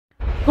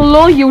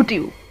Hullo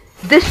YouTube.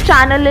 This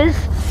channel is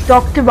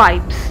Dr.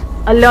 Vibes,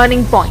 a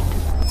learning point.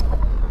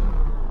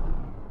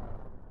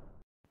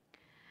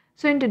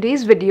 So in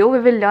today's video, we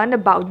will learn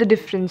about the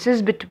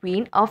differences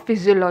between a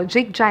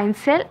physiologic giant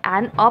cell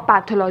and a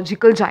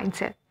pathological giant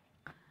cell.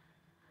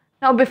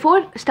 Now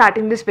before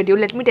starting this video,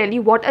 let me tell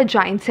you what a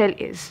giant cell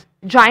is.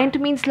 Giant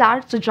means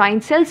large, so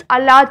giant cells are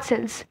large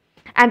cells.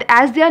 And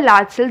as they are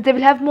large cells, they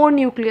will have more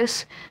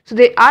nucleus. So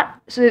they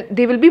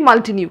will be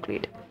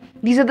multinucleate.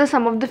 These are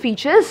some of the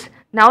features.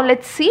 Now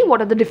let's see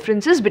what are the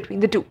differences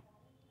between the two.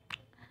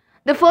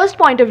 The first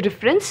point of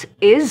difference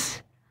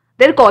is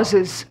their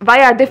causes.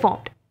 Why are they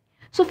formed?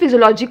 So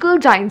physiological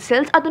giant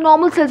cells are the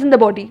normal cells in the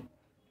body,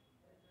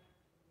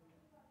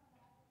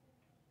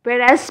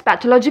 whereas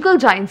pathological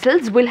giant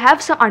cells will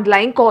have some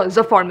underlying cause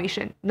of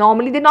formation.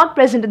 Normally they're not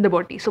present in the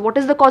body. So what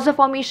is the cause of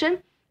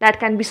formation? That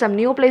can be some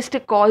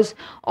neoplastic cause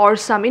or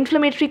some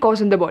inflammatory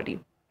cause in the body,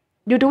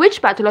 due to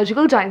which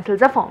pathological giant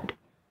cells are formed.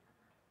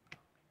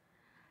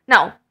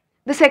 Now,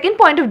 the second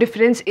point of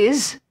difference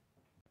is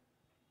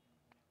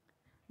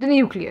the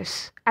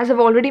nucleus. As I've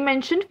already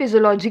mentioned,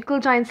 physiological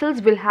giant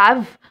cells will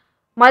have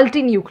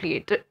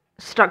multinucleate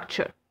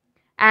structure,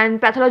 and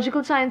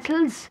pathological giant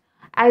cells,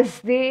 as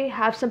they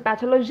have some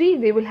pathology,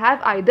 they will have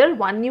either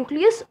one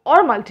nucleus or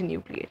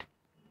multinucleate.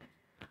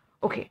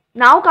 Okay,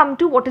 now come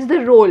to what is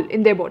the role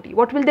in their body.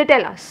 What will they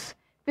tell us?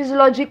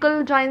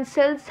 Physiological giant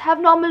cells have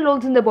normal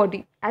roles in the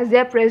body. As they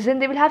are present,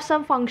 they will have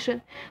some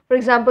function. For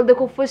example, the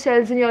Kupffer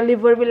cells in your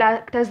liver will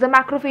act as the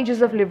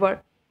macrophages of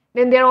liver.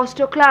 Then there are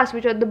osteoclasts,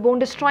 which are the bone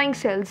destroying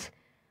cells.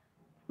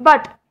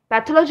 But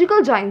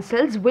pathological giant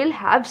cells will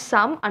have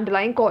some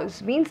underlying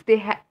cause, means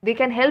they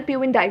can help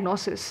you in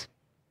diagnosis.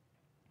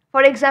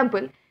 For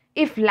example,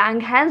 if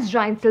Langerhans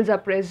giant cells are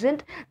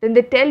present, then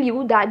they tell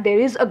you that there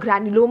is a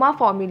granuloma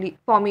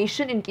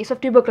formation in case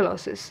of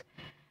tuberculosis.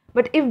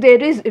 But if there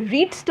is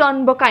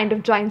Reed-Sternberg kind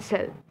of giant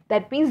cell,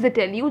 that means they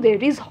tell you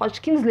there is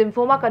Hodgkin's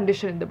lymphoma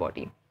condition in the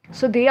body.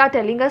 So they are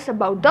telling us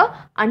about the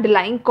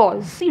underlying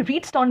cause. See,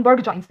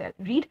 Reed-Sternberg giant cell,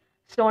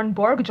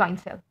 Reed-Sternberg giant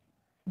cell.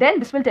 Then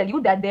this will tell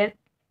you that there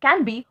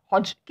can be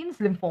Hodgkin's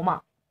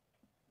lymphoma.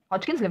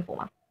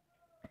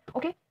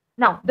 Okay.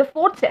 Now, the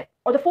fourth step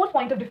or the fourth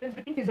point of difference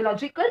between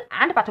physiological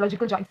and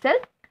pathological giant cell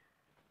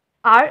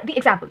are the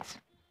examples: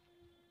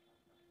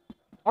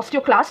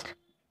 osteoclast,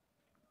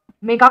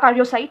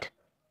 megakaryocyte,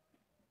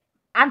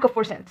 and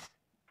Kupffer cells.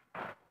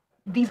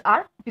 These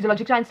are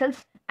physiologic giant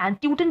cells,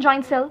 and Teuton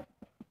giant cell,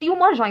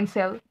 tumor giant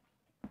cell,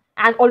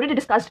 and already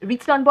discussed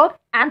Reed-Sternberg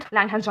and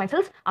Langerhans giant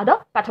cells are the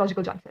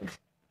pathological giant cells.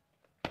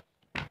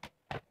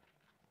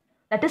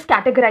 That is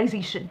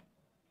categorization.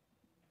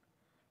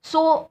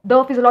 So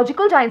the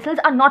physiological giant cells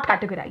are not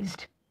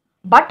categorized,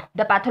 but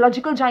the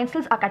pathological giant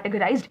cells are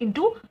categorized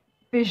into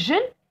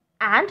fission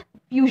and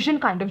fusion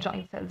kind of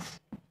giant cells.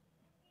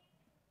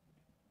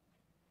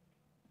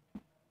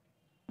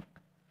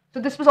 So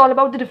this was all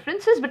about the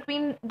differences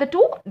between the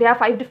two. There are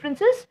 5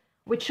 differences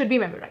which should be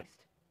memorized.